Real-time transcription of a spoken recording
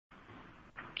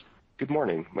Good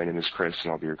morning. My name is Chris,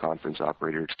 and I'll be your conference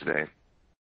operator today.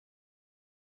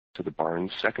 To the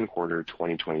Barnes second quarter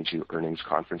 2022 earnings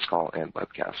conference call and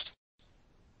webcast.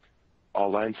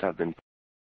 All lines have been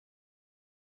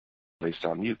placed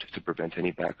on mute to prevent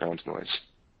any background noise.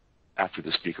 After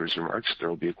the speaker's remarks, there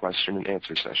will be a question and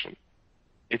answer session.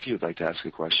 If you would like to ask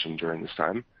a question during this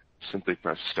time, simply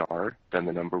press star, then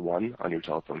the number 1 on your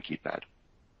telephone keypad.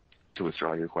 To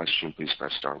withdraw your question, please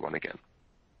press star 1 again.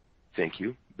 Thank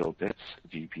you. Bill Pitts,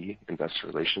 VP, Investor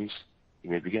Relations. You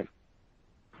may begin.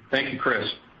 Thank you, Chris.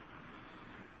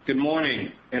 Good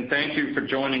morning, and thank you for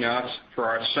joining us for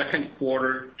our second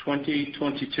quarter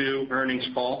 2022 earnings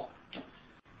call.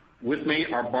 With me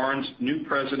are Barnes' new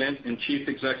President and Chief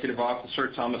Executive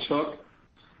Officer, Thomas Hook,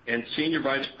 and Senior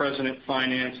Vice President,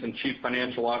 Finance and Chief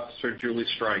Financial Officer, Julie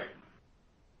Streich.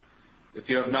 If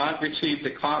you have not received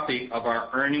a copy of our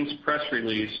earnings press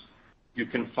release, you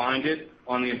can find it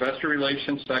on the Investor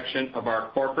Relations section of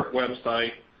our corporate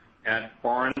website at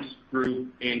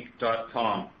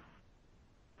barnesgroupinc.com.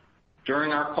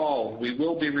 During our call, we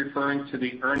will be referring to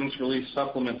the earnings release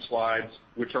supplement slides,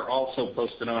 which are also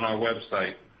posted on our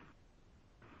website.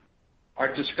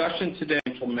 Our discussion today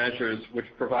measures which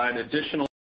provide additional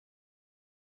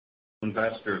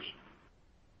investors.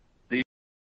 These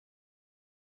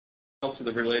to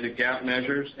the related GAAP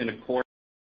measures in accordance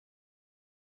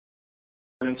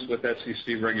with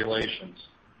SEC regulations.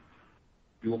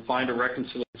 You will find a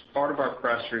reconciliation as part of our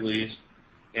press release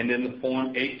and in the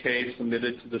Form 8-K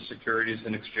submitted to the Securities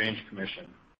and Exchange Commission.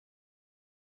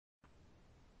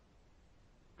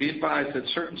 Be advised that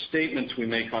certain statements we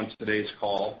make on today's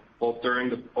call, both during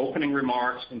the opening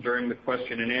remarks and during the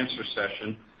question and answer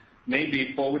session, may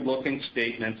be forward-looking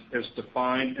statements as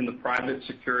defined in the Private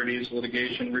Securities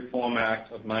Litigation Reform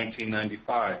Act of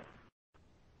 1995.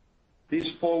 These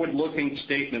forward-looking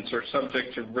statements are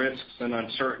subject to risks and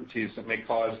uncertainties that may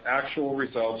cause actual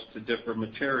results to differ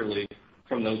materially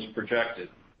from those projected.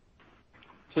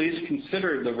 Please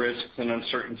consider the risks and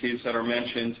uncertainties that are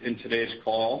mentioned in today's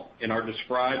call and are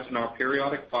described in our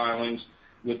periodic filings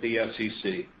with the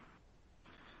SEC.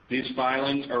 These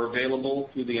filings are available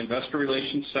through the Investor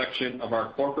Relations section of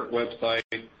our corporate website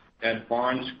at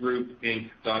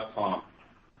barnesgroupinc.com.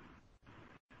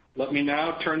 Let me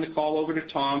now turn the call over to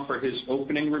Tom for his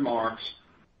opening remarks.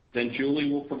 Then Julie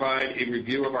will provide a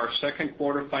review of our second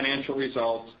quarter financial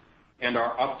results and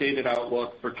our updated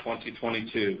outlook for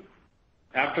 2022.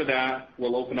 After that,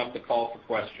 we'll open up the call for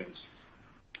questions.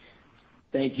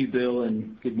 Thank you, Bill,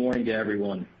 and good morning to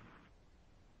everyone.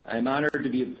 I'm honored to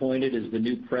be appointed as the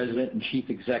new President and Chief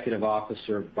Executive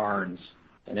Officer of Barnes,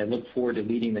 and I look forward to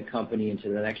leading the company into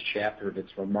the next chapter of its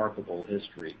remarkable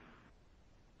history.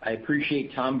 I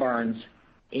appreciate Tom Barnes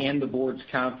and the board's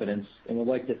confidence and would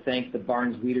like to thank the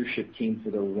Barnes leadership team for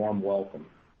their warm welcome.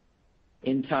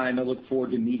 In time, I look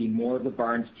forward to meeting more of the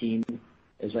Barnes team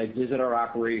as I visit our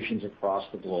operations across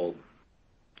the globe.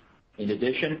 In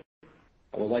addition,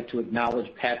 I would like to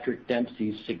acknowledge Patrick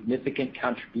Dempsey's significant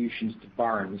contributions to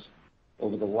Barnes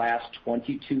over the last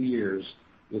 22 years,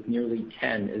 with nearly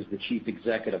 10 as the Chief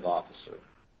Executive Officer.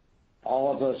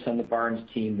 All of us on the Barnes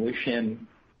team wish him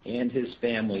and his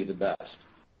family the best.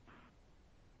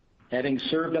 Having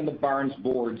served on the Barnes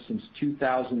board since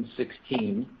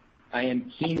 2016, I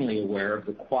am keenly aware of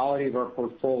the quality of our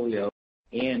portfolio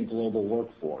and global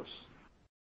workforce.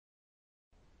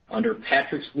 Under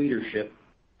Patrick's leadership,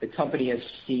 the company has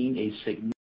seen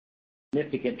a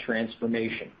significant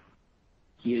transformation.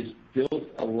 He has built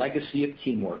a legacy of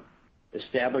teamwork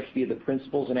established via the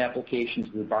principles and applications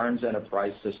of the Barnes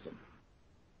Enterprise System.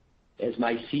 As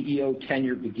my CEO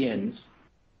tenure begins,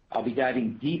 I'll be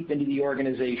diving deep into the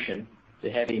organization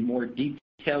to have a more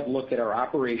detailed look at our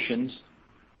operations,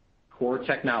 core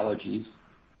technologies,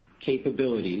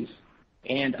 capabilities,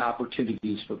 and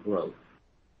opportunities for growth.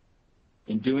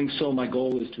 In doing so, my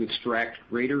goal is to extract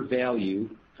greater value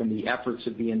from the efforts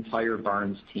of the entire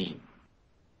Barnes team.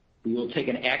 We will take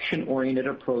an action-oriented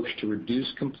approach to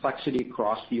reduce complexity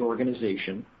across the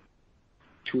organization,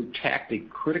 to attack the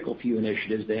critical few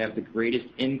initiatives that have the greatest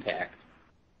impact,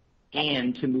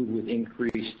 and to move with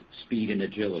increased speed and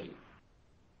agility.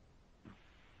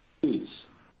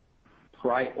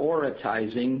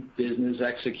 Prioritizing business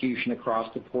execution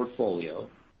across the portfolio,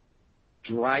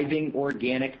 driving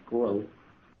organic growth,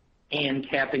 and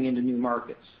tapping into new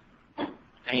markets.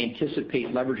 I anticipate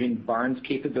leveraging Barnes'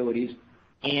 capabilities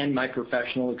and my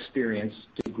professional experience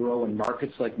to grow in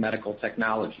markets like medical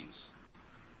technologies.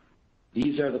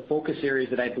 These are the focus areas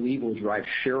that I believe will drive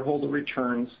shareholder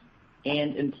returns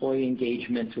and employee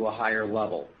engagement to a higher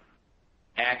level,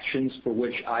 actions for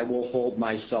which I will hold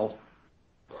myself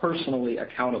personally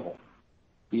accountable.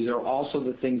 These are also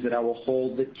the things that I will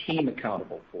hold the team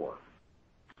accountable for.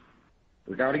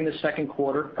 Regarding the second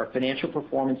quarter, our financial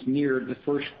performance mirrored the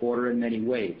first quarter in many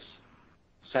ways.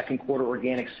 Second quarter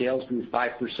organic sales grew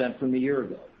 5% from a year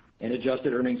ago, and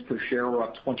adjusted earnings per share were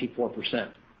up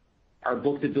 24%. Our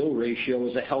book-to-bill ratio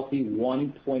was a healthy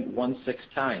 1.16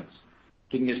 times,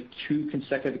 giving us 2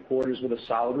 consecutive quarters with a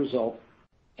solid result,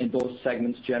 and both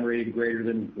segments generated greater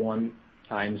than 1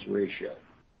 times ratio.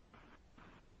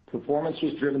 Performance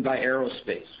was driven by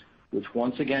aerospace, which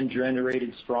once again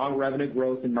generated strong revenue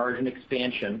growth and margin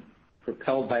expansion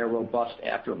propelled by a robust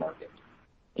aftermarket.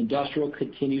 Industrial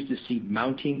continues to see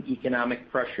mounting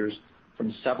economic pressures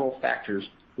from several factors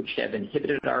which have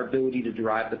inhibited our ability to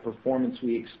drive the performance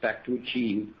we expect to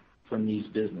achieve from these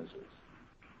businesses.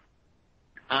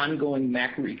 Ongoing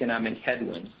macroeconomic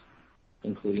headwinds,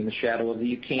 including the shadow of the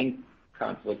Ukraine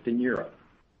conflict in Europe,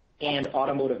 and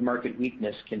automotive market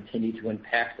weakness continue to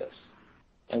impact us,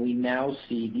 and we now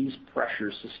see these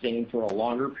pressures sustained for a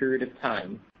longer period of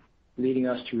time, leading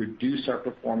us to reduce our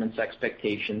performance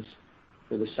expectations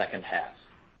for the second half.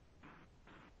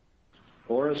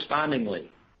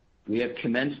 Correspondingly, we have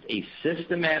commenced a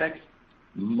systematic,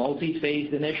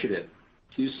 multi-phased initiative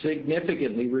to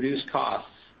significantly reduce costs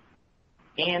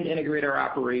and integrate our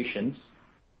operations,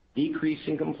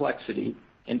 decreasing complexity,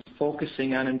 and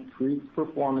focusing on improved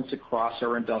performance across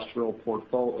our industrial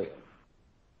portfolio.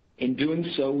 In doing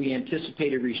so, we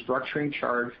anticipate a restructuring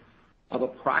charge of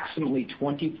approximately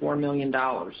 $24 million,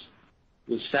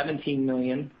 with $17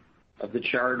 million of the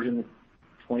charge in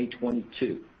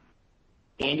 2022.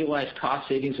 Annualized cost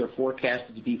savings are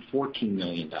forecasted to be $14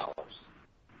 million.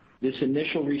 This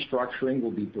initial restructuring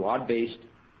will be broad-based,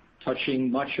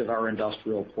 touching much of our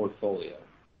industrial portfolio.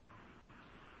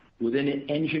 Within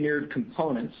Engineered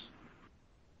Components,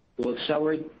 we'll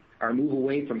accelerate our move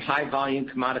away from high-volume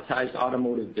commoditized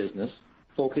automotive business,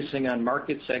 focusing on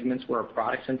market segments where our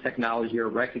products and technology are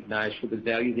recognized for the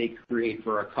value they create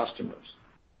for our customers.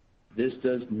 This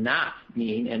does not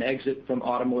mean an exit from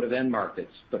automotive end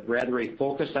markets, but rather a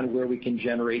focus on where we can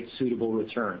generate suitable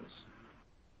returns.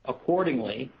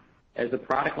 Accordingly, as the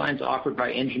product lines offered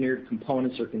by Engineered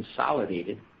Components are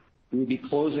consolidated, we will be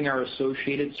closing our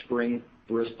Associated Spring,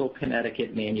 Bristol,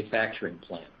 Connecticut manufacturing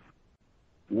plant.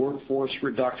 Workforce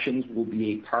reductions will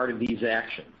be a part of these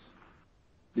actions.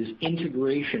 This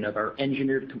integration of our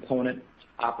Engineered Component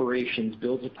operations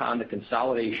builds upon the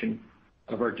consolidation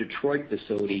of our Detroit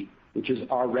facility, which is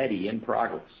already in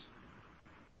progress.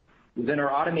 Within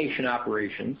our automation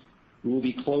operations, we will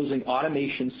be closing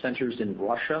automation centers in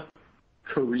Russia,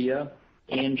 Korea,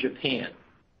 and Japan.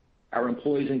 Our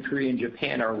employees in Korea and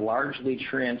Japan are largely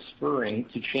transferring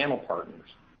to channel partners,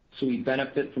 so we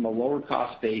benefit from a lower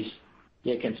cost base,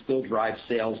 yet can still drive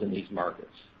sales in these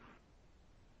markets.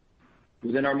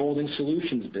 Within our Molding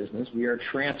Solutions business, we are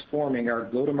transforming our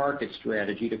go-to-market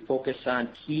strategy to focus on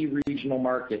key regional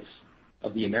markets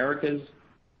of the Americas,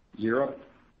 Europe,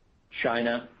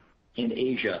 China, and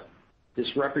Asia. This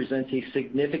represents a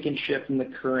significant shift in the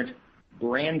current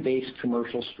brand-based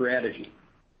commercial strategy.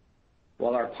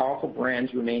 While our powerful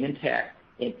brands remain intact,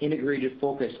 an integrated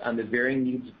focus on the varying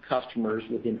needs of customers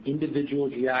within individual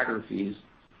geographies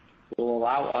will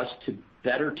allow us to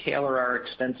better tailor our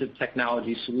expensive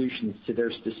technology solutions to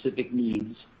their specific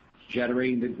needs,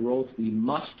 generating the growth we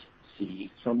must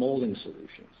see from Molding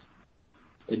Solutions.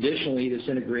 Additionally, this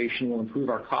integration will improve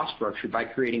our cost structure by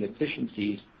creating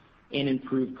efficiencies and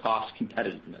improve cost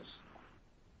competitiveness.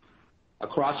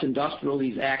 Across industrial,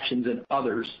 these actions and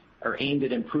others are aimed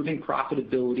at improving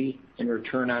profitability and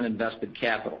return on invested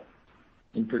capital.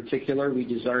 In particular, we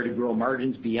desire to grow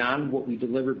margins beyond what we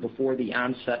delivered before the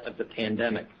onset of the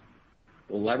pandemic.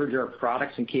 We'll leverage our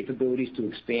products and capabilities to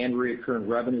expand recurring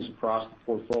revenues across the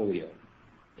portfolio.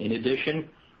 In addition,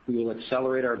 we will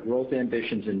accelerate our growth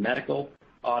ambitions in medical,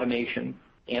 automation,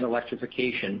 and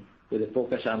electrification with a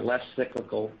focus on less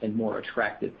cyclical and more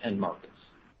attractive end markets.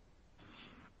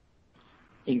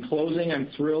 In closing, I'm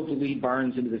thrilled to lead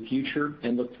Barnes into the future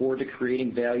and look forward to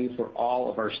creating value for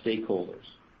all of our stakeholders.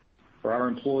 For our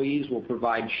employees, we'll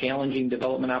provide challenging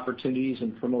development opportunities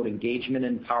and promote engagement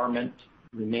and empowerment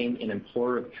to remain an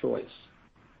employer of choice.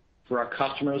 For our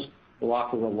customers, we'll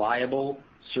offer reliable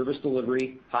service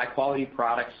delivery, high-quality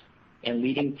products, and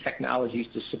leading technologies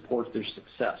to support their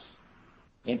success.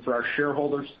 And for our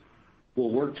shareholders,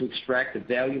 we'll work to extract the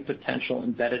value potential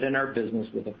embedded in our business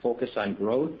with a focus on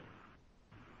growth,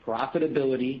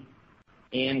 profitability,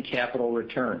 and capital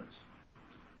returns.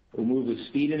 We'll move with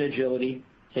speed and agility,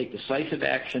 take decisive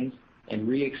actions, and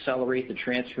re-accelerate the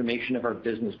transformation of our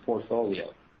business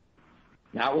portfolio.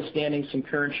 Notwithstanding some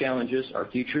current challenges, our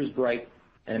future is bright,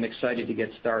 and I'm excited to get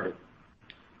started.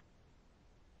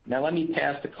 Now let me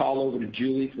pass the call over to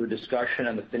Julie for a discussion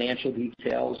on the financial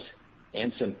details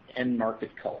and some end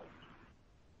market color.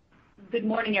 Good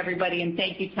morning, everybody, and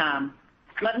thank you, Tom.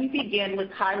 Let me begin with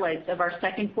highlights of our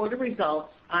second quarter results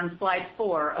on slide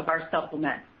 4 of our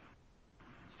supplement.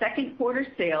 Second quarter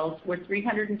sales were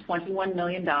 $321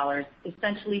 million,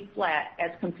 essentially flat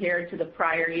as compared to the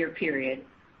prior year period,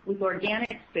 with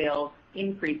organic sales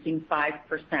increasing 5%.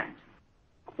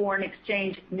 Foreign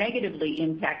exchange negatively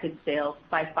impacted sales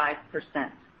by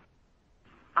 5%.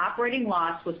 Operating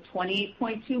loss was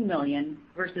 $28.2 million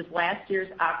versus last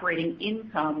year's operating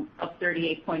income of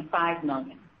 $38.5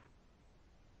 million.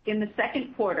 In the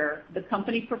second quarter, the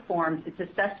company performed its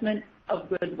assessment of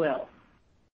goodwill.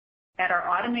 At our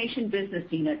automation business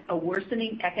unit, a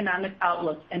worsening economic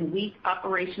outlook and weak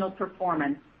operational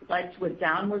performance led to a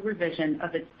downward revision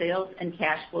of its sales and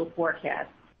cash flow forecast,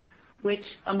 which,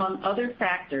 among other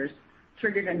factors,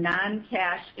 triggered a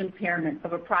non-cash impairment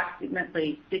of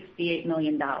approximately $68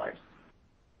 million.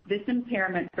 This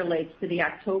impairment relates to the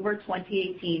October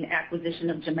 2018 acquisition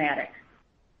of Gimatic.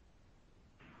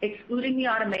 Excluding the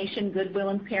automation goodwill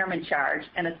impairment charge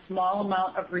and a small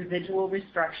amount of residual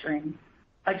restructuring,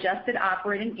 adjusted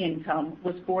operating income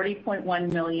was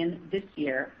 $40.1 million this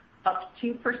year, up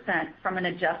 2% from an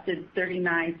adjusted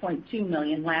 $39.2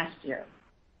 million last year.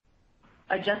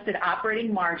 Adjusted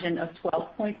operating margin of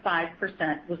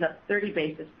 12.5% was up 30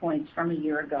 basis points from a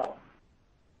year ago.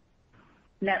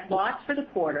 Net loss for the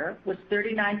quarter was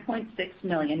 $39.6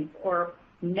 million, or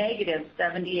negative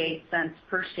 78 cents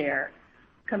per share,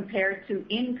 compared to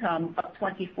income of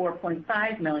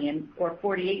 $24.5 million, or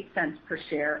 48 cents per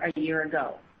share a year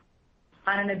ago.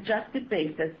 On an adjusted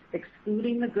basis,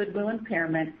 excluding the goodwill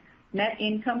impairment, net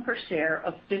income per share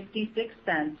of 56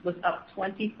 cents was up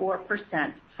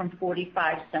 24% from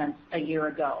 45 cents a year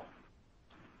ago.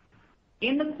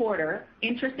 In the quarter,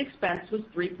 interest expense was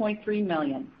 $3.3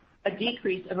 million, a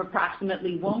decrease of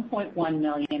approximately $1.1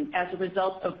 million as a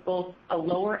result of both a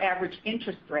lower average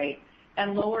interest rate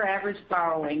and lower average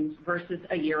borrowings versus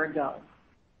a year ago.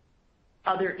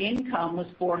 Other income was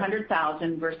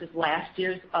 $400,000 versus last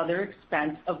year's other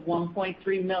expense of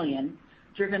 $1.3 million,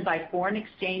 driven by foreign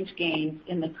exchange gains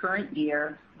in the current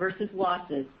year versus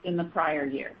losses in the prior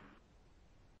year.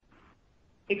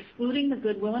 Excluding the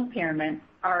goodwill impairment,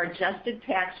 our adjusted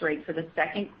tax rate for the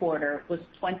second quarter was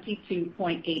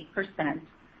 22.8%,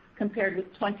 compared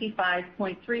with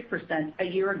 25.3% a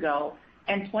year ago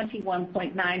and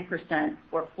 21.9%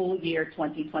 for full year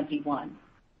 2021.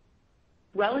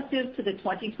 Relative to the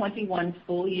 2021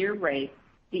 full year rate,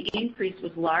 the increase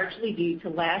was largely due to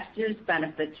last year's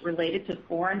benefits related to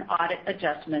foreign audit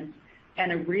adjustments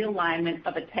and a realignment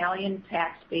of Italian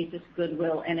tax basis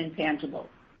goodwill and intangibles.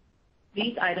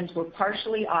 These items were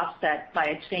partially offset by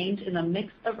a change in the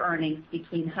mix of earnings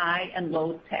between high and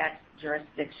low tax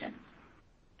jurisdictions.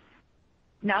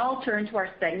 Now I'll turn to our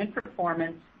segment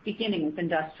performance, beginning with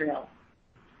industrial.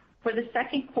 For the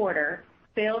second quarter,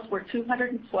 sales were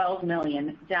 $212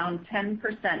 million, down 10%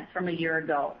 from a year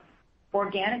ago.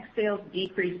 Organic sales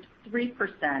decreased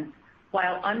 3%,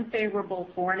 while unfavorable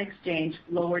foreign exchange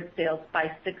lowered sales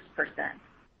by 6%.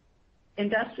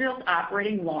 Industrial's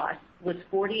operating loss was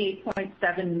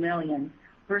 $48.7 million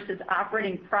versus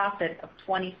operating profit of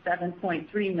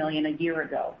 $27.3 million a year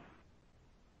ago.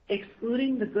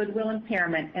 Excluding the goodwill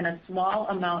impairment and a small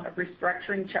amount of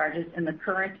restructuring charges in the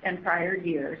current and prior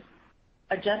years,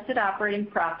 adjusted operating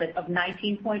profit of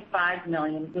 $19.5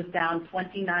 million was down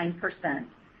 29%,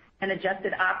 and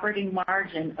adjusted operating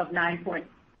margin of 9.2%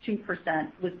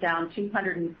 was down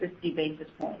 250 basis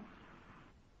points.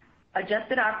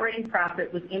 Adjusted operating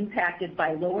profit was impacted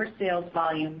by lower sales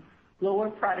volume, lower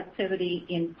productivity,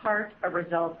 in part a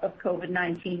result of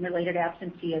COVID-19 related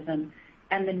absenteeism,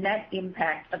 and the net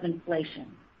impact of inflation.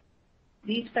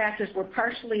 These factors were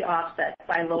partially offset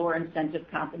by lower incentive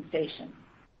compensation.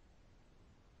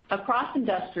 Across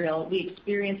industrial, we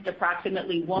experienced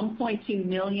approximately $1.2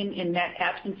 million in net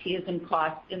absenteeism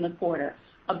costs in the quarter,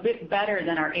 a bit better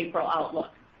than our April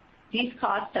outlook. These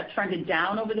costs have trended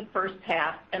down over the first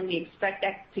half, and we expect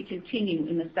that to continue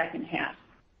in the second half.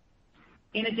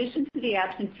 In addition to the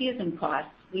absenteeism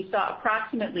costs, we saw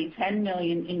approximately $10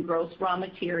 million in gross raw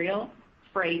material,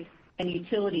 freight, and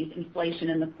utilities inflation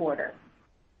in the quarter.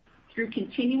 Through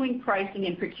continuing pricing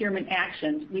and procurement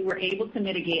actions, we were able to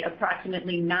mitigate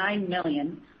approximately $9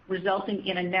 million, resulting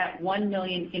in a net $1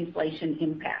 million inflation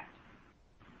impact.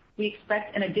 We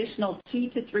expect an additional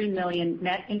 $2 to $3 million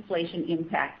net inflation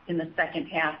impact in the second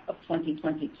half of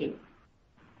 2022.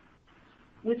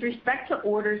 With respect to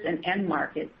orders and end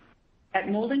markets, at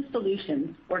Molding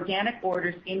Solutions, organic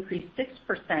orders increased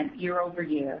 6% year over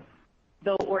year.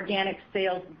 though organic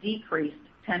sales decreased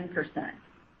 10%.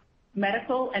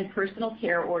 Medical and personal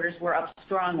care orders were up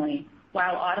strongly,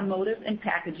 while automotive and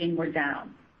packaging were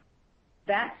down.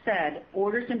 That said,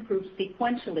 orders improved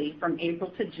sequentially from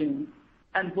April to June,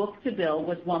 and book-to-bill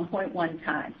was 1.1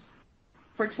 times.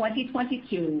 For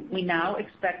 2022, we now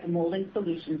expect Molding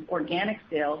Solutions organic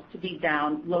sales to be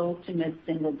down low to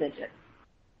mid-single digits.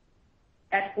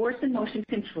 At Force and Motion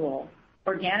Control,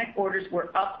 organic orders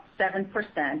were up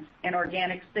 7% and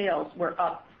organic sales were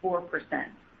up 4%.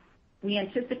 We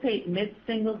anticipate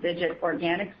mid-single-digit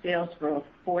organic sales growth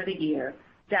for the year,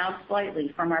 down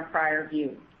slightly from our prior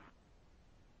view.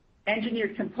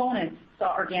 Engineered Components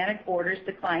saw organic orders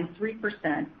decline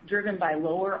 3%, driven by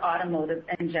lower automotive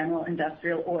and general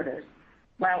industrial orders,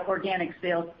 while organic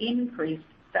sales increased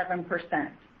 7%.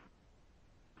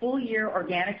 Full-year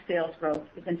organic sales growth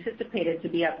is anticipated to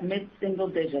be up mid-single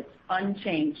digits,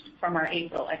 unchanged from our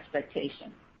April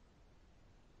expectation.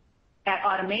 At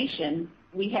Automation,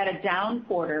 we had a down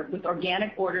quarter with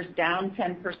organic orders down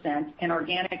 10% and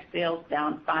organic sales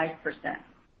down 5%.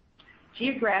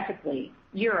 Geographically,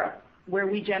 Europe, where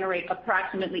we generate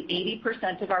approximately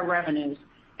 80% of our revenues,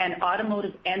 and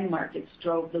automotive end markets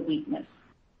drove the weakness.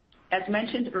 As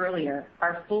mentioned earlier,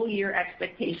 our full-year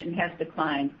expectation has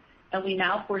declined, and we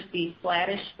now foresee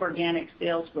flattish organic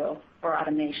sales growth for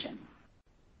Automation.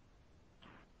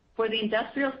 For the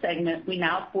Industrial segment, we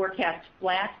now forecast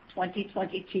flat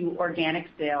 2022 organic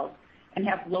sales and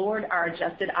have lowered our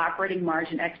adjusted operating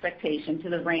margin expectation to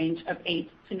the range of 8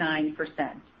 to 9%.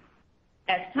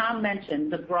 As Tom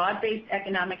mentioned, the broad-based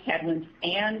economic headwinds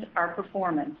and our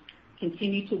performance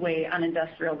continue to weigh on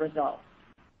Industrial results.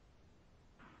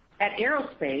 At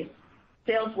Aerospace,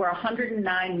 sales were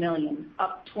 $109 million,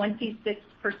 up 26%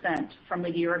 from a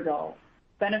year ago,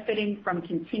 benefiting from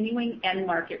continuing end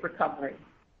market recovery.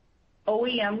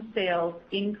 OEM sales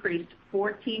increased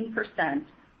 14%,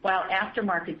 while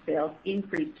aftermarket sales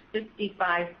increased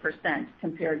 55%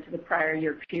 compared to the prior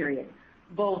year period,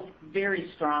 both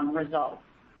very strong results.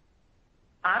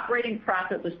 Operating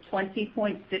profit was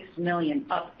 $20.6 million,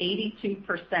 up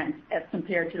 82% as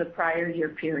compared to the prior year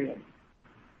period.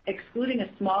 Excluding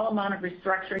a small amount of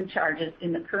restructuring charges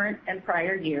in the current and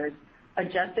prior years,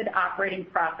 adjusted operating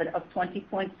profit of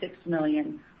 $20.6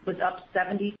 million was up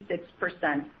 76%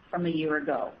 from a year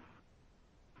ago.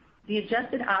 The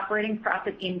adjusted operating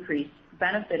profit increase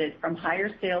benefited from higher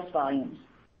sales volumes,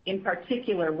 in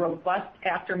particular robust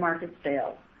aftermarket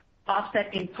sales,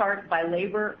 offset in part by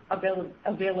labor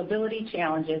availability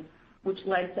challenges, which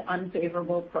led to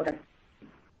unfavorable productivity.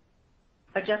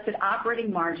 Adjusted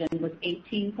operating margin was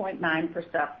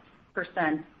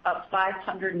 18.9%, up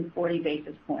 540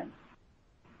 basis points.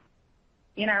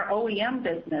 In our OEM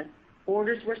business,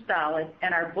 orders were solid,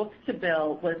 and our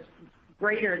book-to-bill was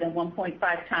greater than 1.5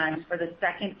 times for the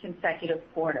second consecutive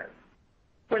quarter.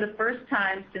 For the first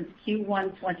time since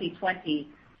Q1 2020,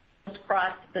 sales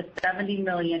crossed the $70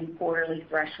 million quarterly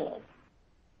threshold.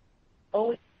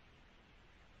 OEM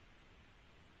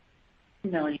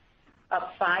million,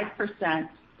 up 5%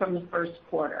 from the first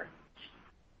quarter.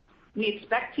 We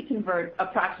expect to convert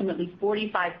approximately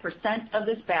 45% of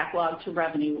this backlog to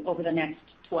revenue over the next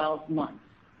 12 months.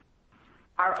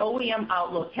 Our OEM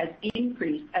outlook has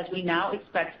increased as we now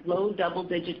expect low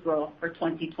double-digit growth for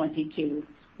 2022,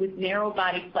 with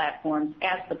narrow-body platforms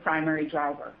as the primary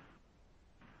driver.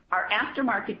 Our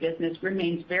aftermarket business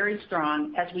remains very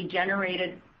strong as we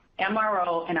generated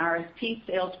MRO and RSP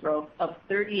sales growth of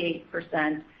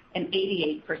 38% and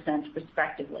 88%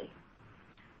 respectively.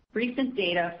 Recent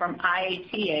data from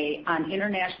IATA on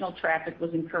international traffic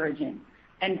was encouraging,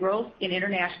 and growth in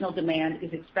international demand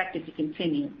is expected to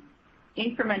continue.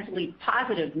 Incrementally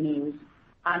positive news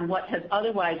on what has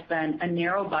otherwise been a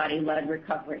narrow-body-led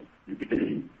recovery.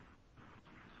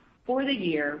 For the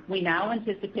year, we now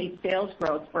anticipate sales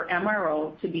growth for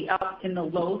MRO to be up in the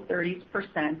low 30%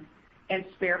 and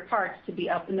spare parts to be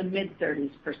up in the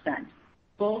mid-30%,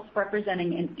 both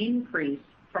representing an increase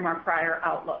from our prior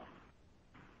outlook.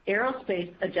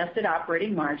 Aerospace adjusted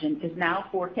operating margin is now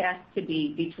forecast to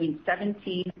be between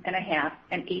 17.5%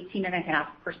 and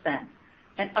 18.5%,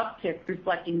 an uptick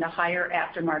reflecting the higher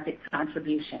aftermarket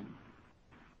contribution.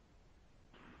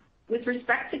 With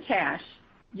respect to cash,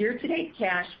 year-to-date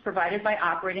cash provided by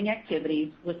operating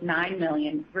activities was $9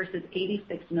 million versus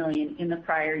 $86 million in the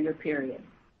prior year period.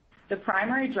 The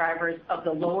primary drivers of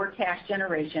the lower cash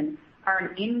generation are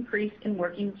an increase in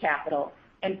working capital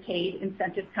and paid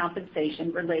incentive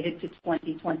compensation related to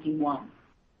 2021.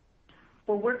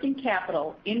 For working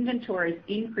capital, inventories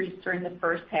increased during the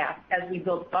first half as we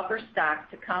built buffer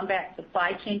stock to combat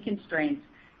supply chain constraints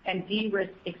and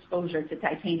de-risk exposure to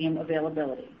titanium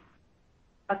availability.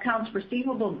 Accounts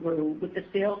receivable grew with the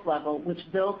sales level, which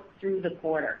built through the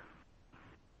quarter.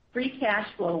 Free cash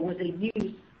flow was a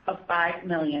use of $5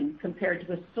 million compared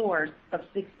to a source of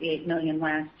 $68 million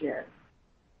last year.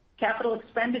 Capital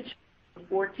expenditures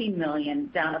were $14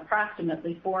 million, down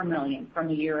approximately $4 million from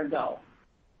a year ago.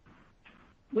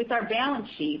 With our balance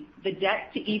sheet, the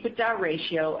debt to EBITDA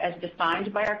ratio as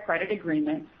defined by our credit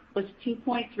agreement was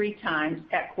 2.3 times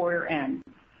at quarter end,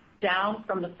 down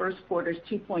from the first quarter's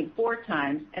 2.4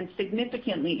 times and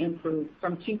significantly improved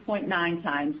from 2.9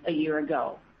 times a year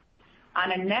ago.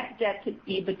 On a net debt to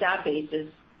EBITDA basis,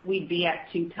 we'd be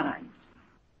at 2 times.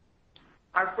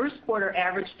 Our first quarter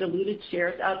average diluted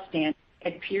shares outstanding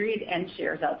and period end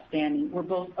shares outstanding were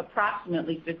both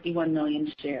approximately 51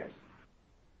 million shares.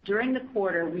 During the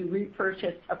quarter, we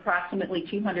repurchased approximately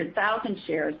 200,000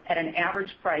 shares at an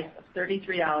average price of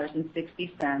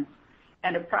 $33.60,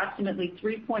 and approximately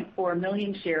 3.4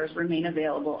 million shares remain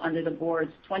available under the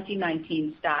board's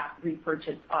 2019 stock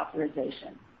repurchase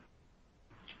authorization.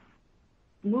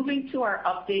 Moving to our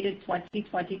updated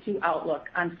 2022 outlook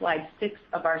on slide 6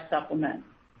 of our supplement.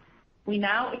 We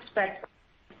now expect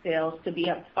sales to be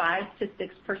up 5 to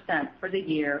 6% for the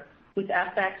year, with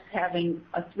FX having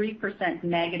a 3%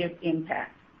 negative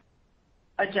impact.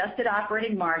 Adjusted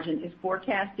operating margin is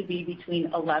forecast to be between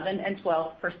 11 and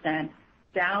 12%,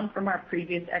 down from our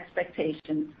previous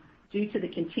expectations due to the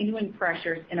continuing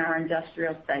pressures in our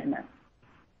industrial segment.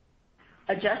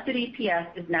 Adjusted EPS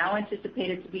is now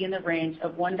anticipated to be in the range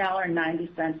of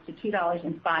 $1.90 to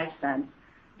 $2.05,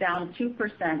 down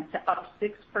 2% to up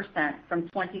 6% from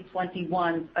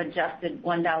 2021's adjusted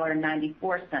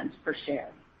 $1.94 per share.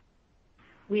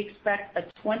 We expect a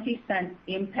 20-cent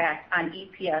impact on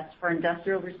EPS for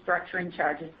industrial restructuring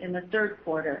charges in the third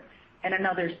quarter and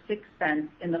another 6 cents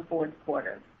in the fourth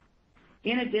quarter.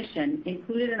 In addition,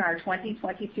 included in our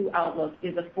 2022 outlook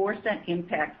is a 4-cent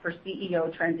impact for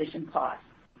CEO transition costs.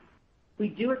 We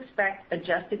do expect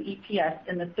adjusted EPS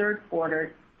in the third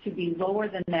quarter to be lower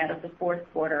than that of the fourth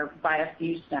quarter by a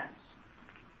few cents.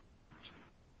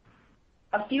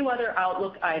 A few other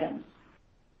outlook items.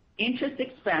 Interest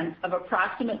expense of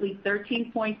approximately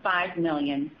 $13.5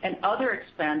 million and other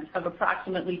expense of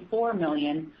approximately $4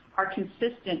 million are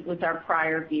consistent with our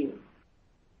prior view.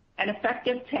 An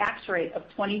effective tax rate of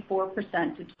 24%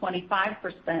 to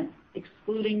 25%,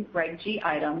 excluding Reg G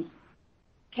items.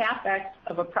 CapEx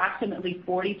of approximately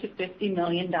 $40 to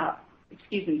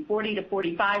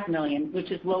 $45 million, which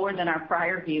is lower than our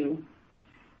prior view.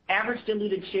 Average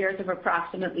diluted shares of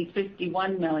approximately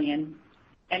 51 million,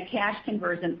 and cash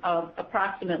conversion of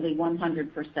approximately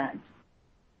 100%.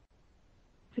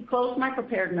 To close my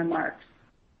prepared remarks,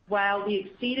 while we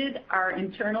exceeded our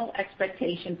internal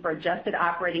expectation for adjusted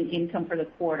operating income for the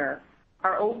quarter,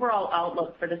 our overall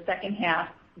outlook for the second half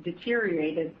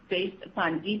deteriorated based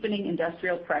upon deepening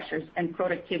industrial pressures and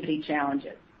productivity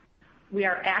challenges. We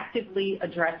are actively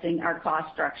addressing our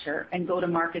cost structure and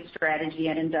go-to-market strategy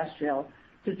at Industrial,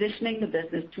 positioning the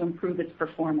business to improve its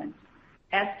performance.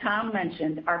 As Tom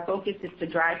mentioned, our focus is to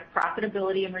drive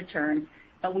profitability and returns,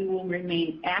 and we will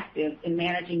remain active in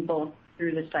managing both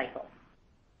through the cycle.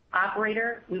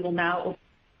 Operator, we will now open.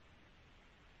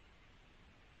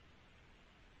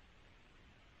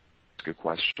 Ask a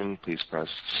question, please press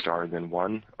star then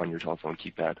 1 on your telephone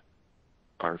keypad.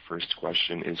 Our first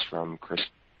question is from Chris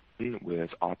with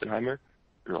Oppenheimer.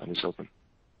 Your line is open.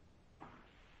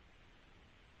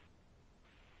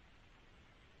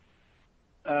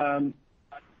 I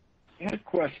had a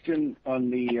question on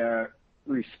the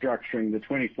restructuring, the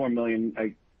 $24 million.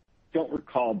 I don't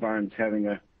recall Barnes having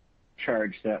a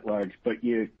charge that large, but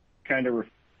you kind of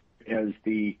as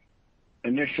the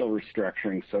initial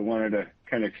restructuring. So I wanted to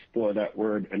kind of explore that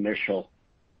word initial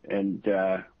and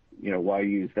why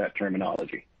use that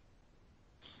terminology.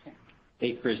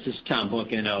 Hey, Chris, this is Tom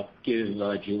Hook, and I'll give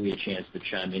Julie a chance to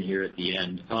chime in here at the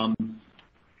end.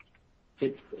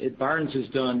 Barnes has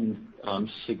done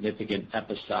significant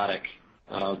episodic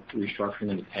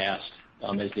restructuring in the past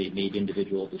as they made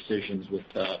individual decisions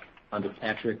under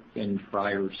Patrick and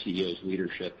prior CEO's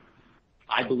leadership.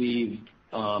 I believe,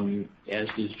 as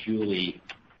does Julie,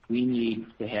 we need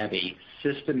to have a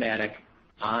systematic,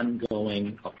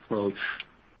 ongoing approach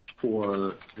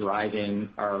for driving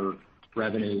our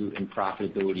revenue and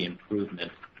profitability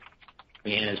improvement.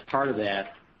 And as part of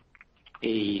that,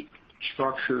 a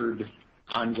structured,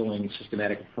 ongoing,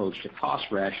 systematic approach to cost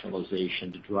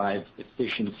rationalization to drive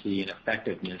efficiency and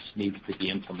effectiveness needs to be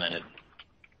implemented.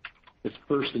 The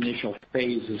first initial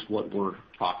phase is what we're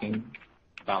talking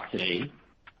about today,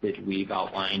 that we've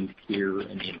outlined here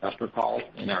in the investor call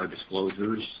in our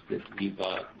disclosures that we've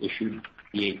issued,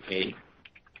 the 8K.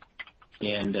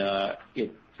 And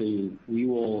we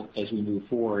will, as we move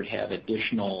forward, have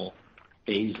additional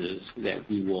phases that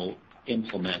we will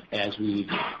implement as we've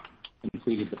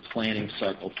completed the planning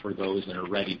cycle for those and are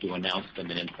ready to announce them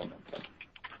and implement them.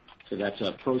 So that's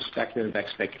a prospective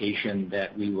expectation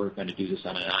that we were going to do this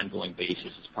on an ongoing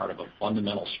basis as part of a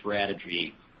fundamental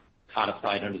strategy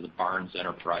codified under the Barnes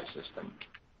Enterprise System.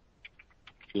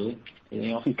 Julie,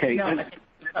 anything else? Okay. No, I think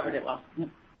you covered it well.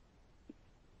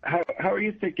 How are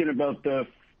you thinking about the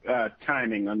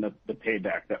timing on the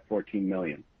payback, that $14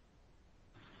 million?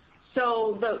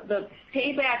 So the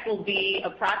payback will be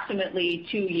approximately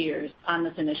 2 years on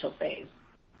this initial phase.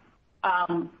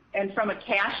 And from a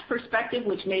cash perspective,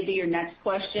 which may be your next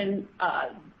question,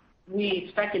 we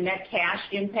expect a net cash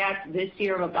impact this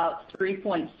year of about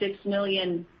 $3.6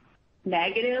 million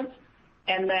negative,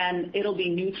 and then it'll be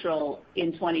neutral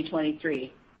in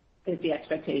 2023 is the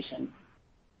expectation.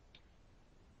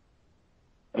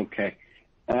 Okay.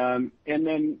 And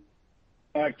then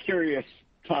curious,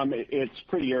 Tom, it's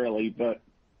pretty early, but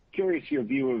curious your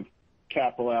view of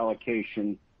capital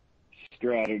allocation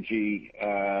strategy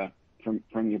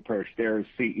from your perch there as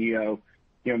CEO.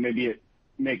 Maybe it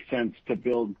makes sense to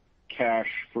build cash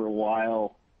for a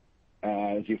while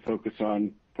as you focus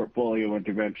on portfolio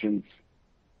interventions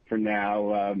for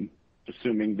now,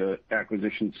 assuming the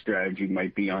acquisition strategy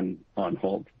might be on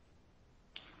hold.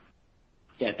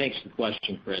 Yeah, thanks for the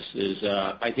question, Chris.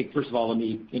 I think, first of all,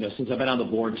 since I've been on the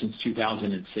board since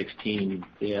 2016,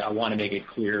 I want to make it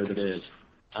clear that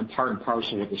I'm part and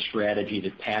parcel with the strategy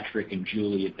that Patrick and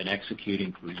Julie have been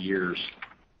executing for years.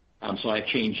 So I've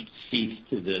changed seats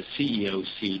to the CEO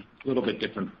seat, a little bit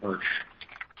different perch.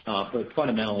 But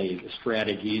fundamentally, the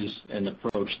strategies and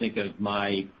approach, think of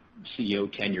my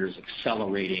CEO tenure as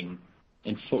accelerating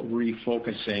and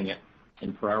refocusing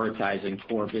and prioritizing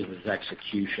core business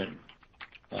execution.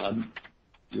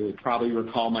 You'll probably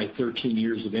recall my 13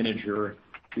 years of Integer.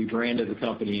 We branded the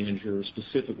company Integer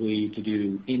specifically to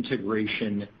do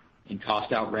integration and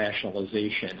cost out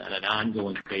rationalization on an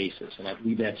ongoing basis. And I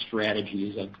believe that strategy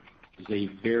is a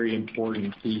very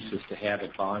important thesis to have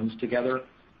at Barnes together,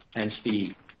 hence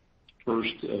the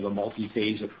first of a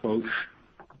multi-phase approach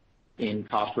in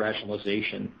cost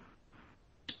rationalization.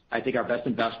 I think our best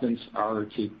investments are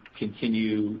to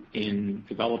continue in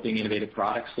developing innovative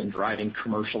products and driving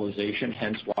commercialization,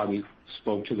 hence why we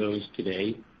spoke to those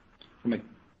today. From a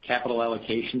capital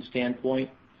allocation standpoint,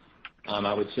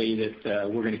 I would say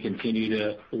that we're going to continue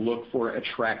to look for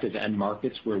attractive end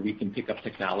markets where we can pick up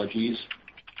technologies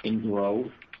and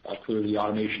grow. Clearly, the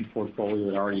automation portfolio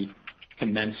had already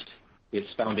commenced its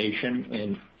foundation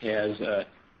and has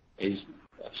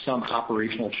some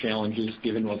operational challenges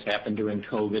given what's happened during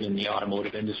COVID and the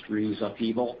automotive industry's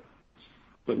upheaval.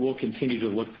 But we'll continue to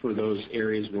look for those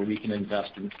areas where we can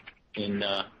invest in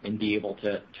and be able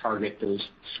to target those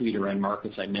sweeter end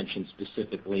markets I mentioned,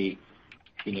 specifically,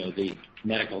 the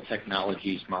medical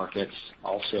technologies markets,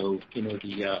 also,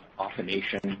 the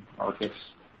automation markets,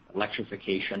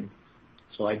 electrification.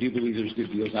 So I do believe there's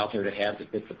good deals out there to have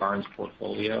that fit the Barnes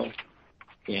portfolio,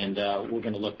 and we're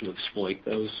going to look to exploit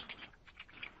those.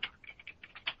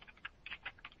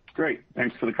 Great.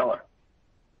 Thanks for the color.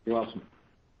 You're welcome.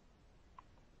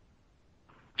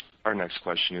 Our next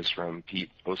question is from Pete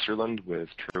Osterland with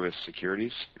Truist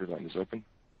Securities. Your line is open.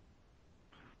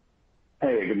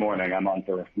 Hey, good morning. I'm on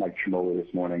for Mike Ciarmoli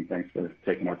this morning. Thanks for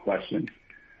taking our question.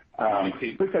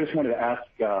 First, I just wanted to ask,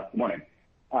 good morning.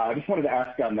 I just wanted to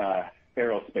ask on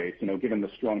aerospace, given the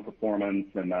strong performance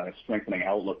and strengthening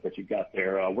outlook that you've got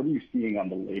there, what are you seeing on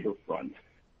the labor front?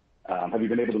 Have you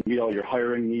been able to meet all your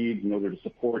hiring needs in order to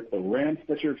support the ramp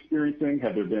that you're experiencing?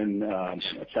 Have there been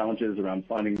challenges around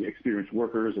finding experienced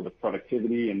workers or with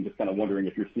productivity? And just kind of wondering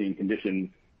if you're seeing conditions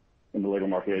in the labor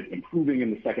market improving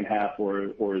in the second half, or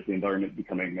is the environment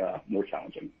becoming more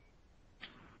challenging?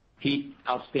 Pete,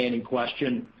 outstanding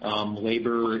question.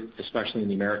 Labor, especially in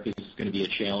the Americas, is going to be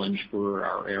a challenge for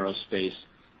our aerospace.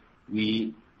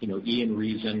 Ian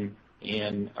Reason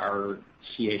and our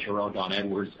CHRO, Don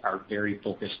Edwards, are very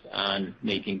focused on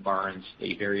making Barnes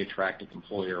a very attractive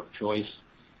employer of choice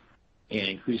and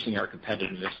increasing our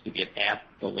competitiveness to get at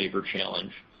the labor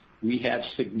challenge. We have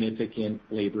significant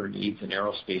labor needs in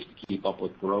aerospace to keep up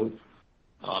with growth.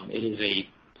 It is a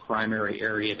primary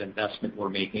area of investment we're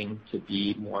making to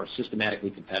be more systematically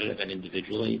competitive and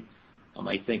individually.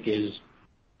 I think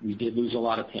we did lose a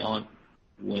lot of talent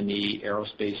when the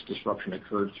aerospace disruption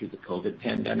occurred through the COVID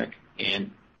pandemic,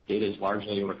 and it is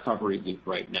largely a recovery loop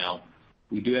right now.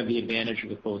 We do have the advantage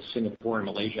with both Singapore and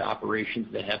Malaysia operations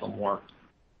that have a more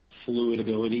fluid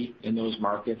ability in those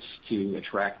markets to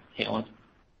attract talent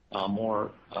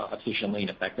more efficiently and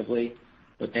effectively.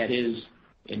 But that is,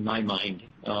 in my mind,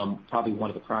 probably one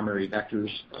of the primary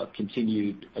vectors of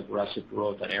continued aggressive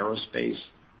growth in aerospace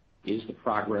is the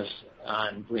progress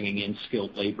on bringing in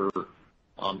skilled labor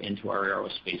into our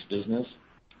aerospace business.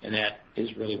 And that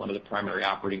is really one of the primary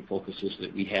operating focuses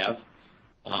that we have.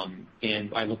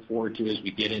 And I look forward to, as we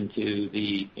get into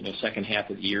the second half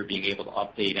of the year, being able to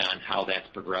update on how that's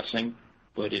progressing.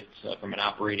 But it's from an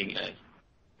operating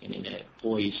and an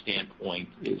employee standpoint,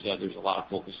 there's a lot of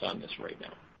focus on this right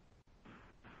now.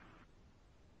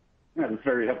 Yeah, that's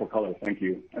very helpful color. Thank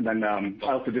you. And then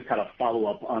I also just had a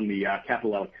follow-up on the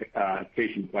capital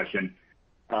allocation question.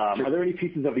 Are there any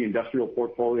pieces of the industrial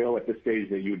portfolio at this stage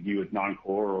that you would view as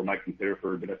non-core or might consider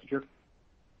for divestiture?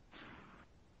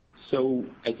 So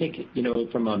I think,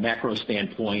 from a macro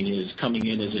standpoint, is coming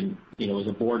in as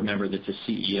a board member that's a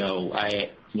CEO,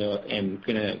 I am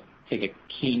going to take a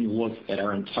keen look at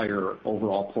our entire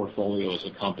overall portfolio as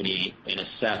a company and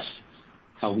assess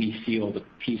how we feel the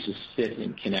pieces fit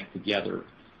and connect together.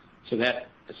 So that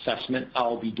assessment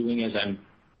I'll be doing as I'm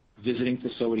visiting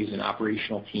facilities and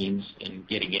operational teams and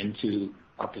getting into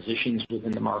our positions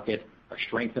within the market, our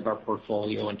strength of our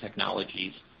portfolio and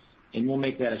technologies, and we'll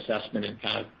make that assessment and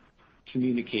kind of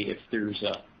communicate if there's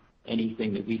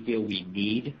anything that we feel we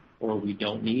need or we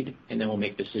don't need, and then we'll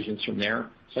make decisions from there.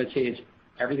 So I'd say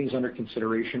everything's under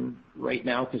consideration right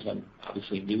now because I'm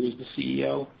obviously new as the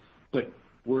CEO, but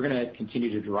we're going to continue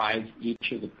to drive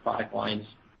each of the product lines,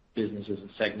 businesses, and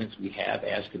segments we have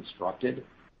as constructed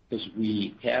because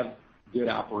we have good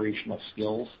operational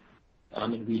skills,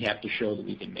 and we have to show that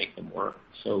we can make them work.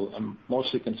 So I'm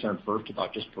mostly concerned first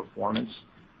about just performance.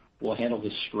 We'll handle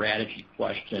the strategy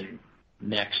question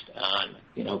next on,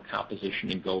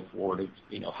 composition and go forward of,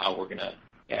 how we're going to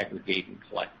aggregate and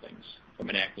collect things from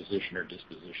an acquisition or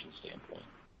disposition standpoint.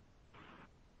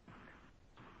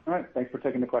 All right. Thanks for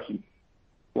taking the question.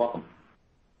 Welcome.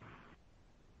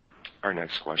 Our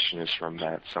next question is from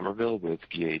Matt Summerville with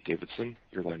D.A. Davidson.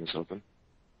 Your line is open.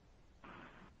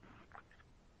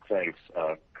 Thanks.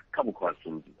 A couple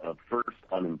questions. First,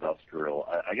 on industrial,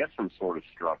 I guess I'm sort of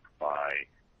struck by,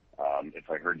 if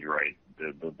I heard you right,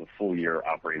 the full year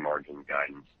operating margin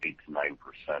guidance, 8 to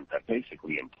 9%. That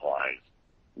basically implies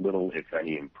little, if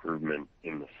any, improvement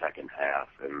in the second half.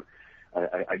 And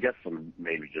I guess I'm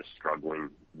maybe just struggling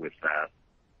with that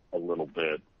a little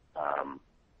bit.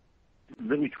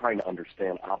 Really trying to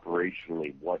understand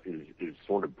operationally what is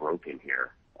sort of broken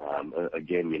here.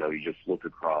 Again, you just look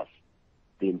across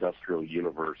the industrial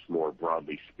universe more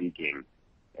broadly speaking,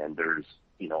 and there's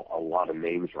a lot of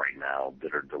names right now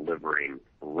that are delivering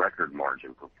record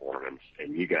margin performance,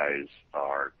 and you guys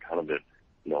are kind of at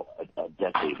a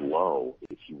decade low,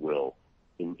 if you will,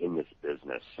 in this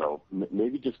business. So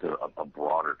maybe just a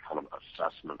broader kind of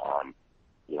assessment on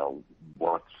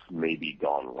what's maybe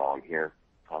gone wrong here,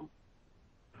 Tom.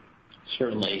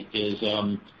 Certainly is.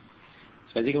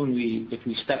 So I think if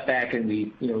we step back and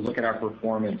we look at our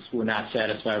performance, we're not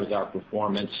satisfied with our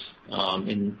performance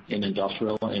in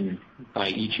industrial, and by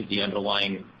each of the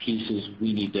underlying pieces,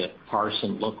 we need to parse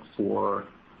and look for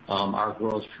our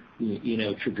growth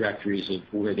trajectories of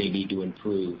where they need to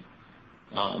improve.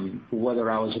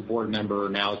 Whether I was a board member or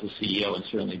now as a CEO, and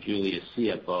certainly Julie as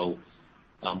CFO,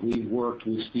 we've worked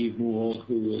with Steve Moule,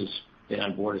 who has been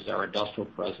on board as our industrial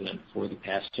president for the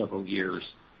past several years,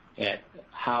 at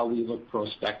how we look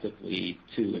prospectively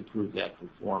to improve that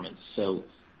performance. So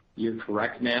you're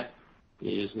correct, Matt,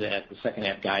 is that the second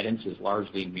half guidance is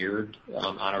largely mirrored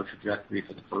on our trajectory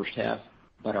for the first half,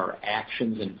 but our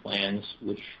actions and plans,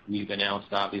 which we've announced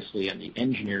obviously on the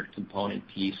engineered component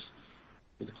piece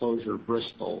with the closure of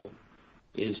Bristol,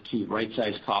 is to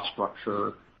right-size cost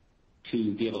structure,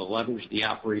 to be able to leverage the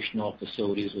operational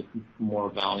facilities with more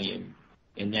volume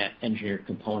in that engineered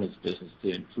components business to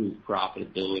improve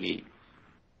profitability.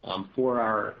 For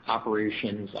our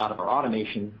operations out of our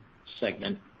automation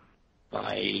segment,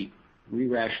 by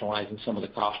re-rationalizing some of the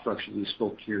cost structure we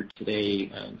spoke here today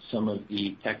and some of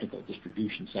the technical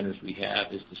distribution centers we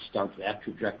have is to start that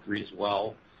trajectory as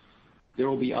well. There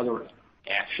will be other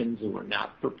actions that we're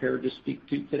not prepared to speak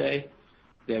to today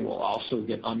that will also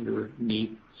get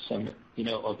underneath some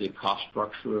of the cost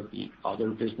structure of the other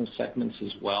business segments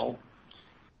as well.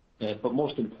 But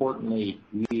most importantly,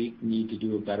 we need to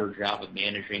do a better job of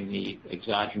managing the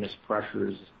exogenous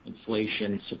pressures,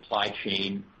 inflation, supply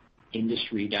chain,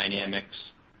 industry dynamics,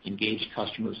 engage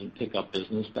customers, and pick up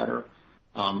business better.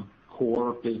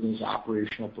 Core business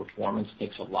operational performance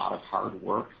takes a lot of hard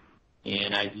work,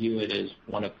 and I view it as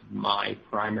one of my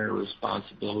primary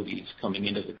responsibilities coming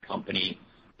into the company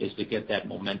is to get that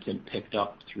momentum picked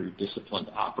up through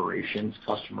disciplined operations,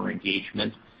 customer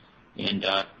engagement, and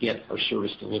get our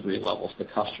service delivery levels to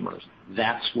customers.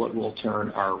 That's what will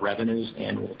turn our revenues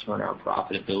and will turn our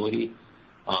profitability.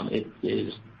 It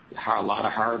is a lot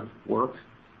of hard work,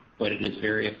 but it is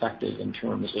very effective in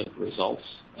terms of results.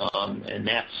 And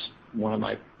that's one of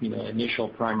my initial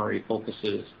primary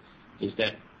focuses, is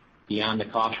that beyond the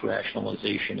cost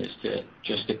rationalization is to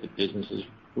just get the businesses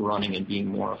running and being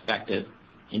more effective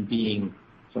and being,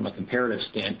 from a comparative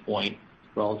standpoint,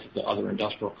 relative to other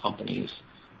industrial companies,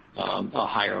 a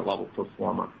higher level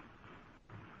performer.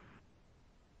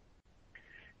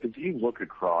 As you look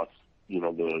across,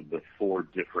 the 4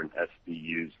 different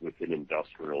SBUs within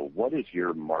industrial, what is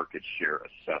your market share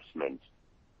assessment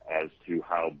as to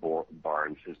how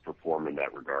Barnes has performed in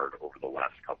that regard over the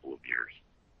last couple of years?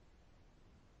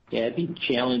 Yeah, it'd be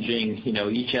challenging.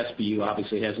 Each SBU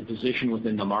obviously has a position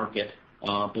within the market,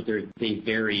 but they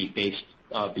vary based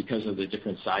because of the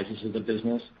different sizes of the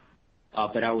business.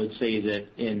 But I would say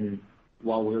that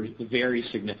while we're very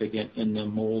significant in the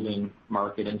molding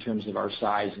market in terms of our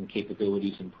size and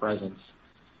capabilities and presence,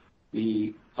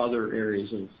 the other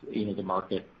areas of the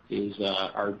market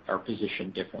are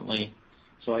positioned differently.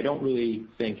 So I don't really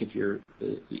think if your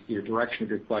direction of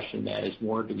your question, Matt, is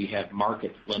more, do we have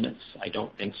market limits? I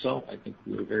don't think so. I think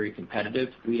we're very competitive.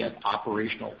 We have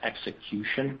operational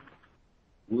execution.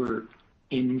 We're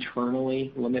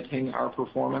internally limiting our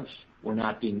performance. We're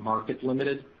not being market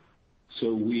limited.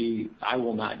 So I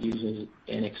will not use as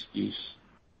an excuse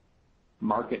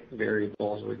market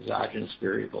variables or exogenous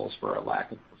variables for our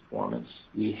lack of performance.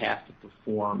 We have to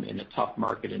perform in a tough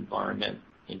market environment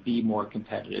and be more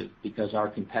competitive, because our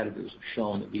competitors have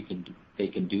shown that they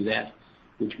can do that,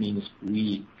 which means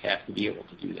we have to be able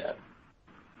to do that.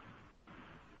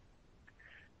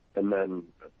 And then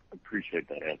appreciate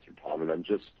that answer, Tom. And then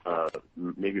just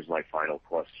maybe as my final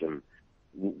question,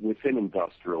 within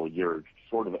industrial, your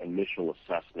sort of initial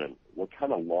assessment, what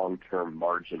kind of long-term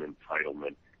margin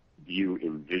entitlement do you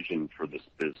envision for this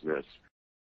business,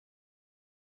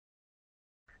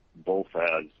 both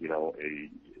as,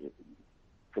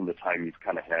 from the time you've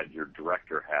kind of had your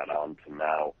director hat on to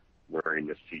now wearing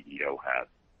the CEO hat?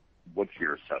 What's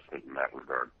your assessment in that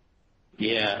regard?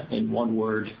 Yeah, in one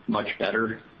word, much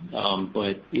better.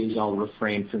 But I'll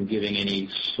refrain from giving any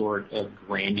sort of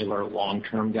granular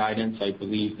long-term guidance. I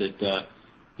believe that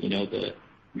the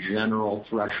general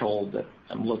threshold that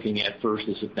I'm looking at first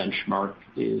as a benchmark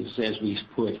is, as we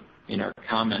put in our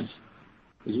comments,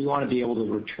 is we want to be able to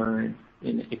return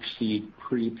and exceed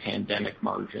pre-pandemic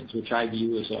margins, which I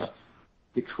view as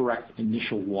the correct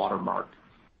initial watermark,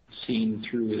 seen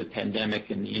through the pandemic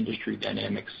and the industry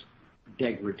dynamics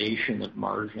degradation of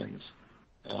margins,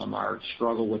 our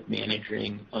struggle with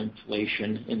managing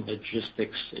inflation and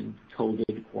logistics and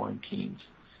COVID quarantines.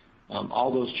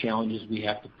 All those challenges we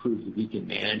have to prove that we can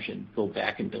manage and go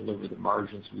back and deliver the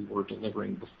margins we were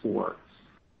delivering before.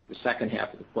 The second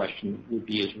half of the question would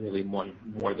be is really one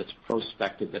more that's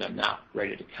prospective that I'm not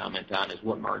ready to comment on, is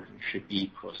what margins should be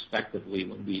prospectively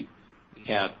when we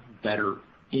have better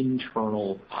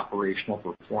internal operational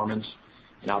performance.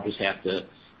 And I'll just have to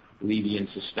leave you in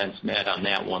suspense, Matt, on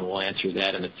that one. We'll answer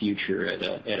that in the future at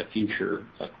a future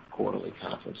quarterly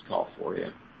conference call for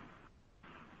you.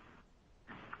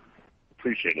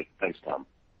 Appreciate it. Thanks, Tom.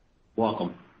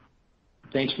 Welcome.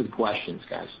 Thanks for the questions,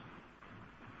 guys.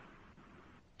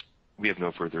 We have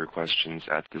no further questions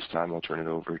at this time. I'll turn it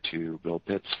over to Bill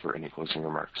Pitts for any closing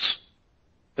remarks.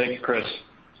 Thank you, Chris.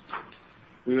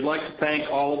 We would like to thank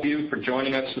all of you for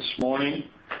joining us this morning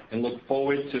and look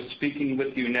forward to speaking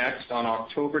with you next on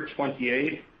October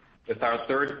 28th with our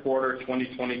third quarter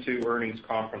 2022 earnings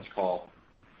conference call.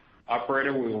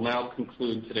 Operator, we will now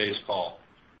conclude today's call.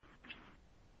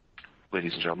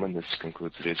 Ladies and gentlemen, this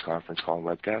concludes today's conference call and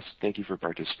webcast. Thank you for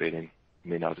participating.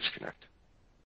 You may now disconnect.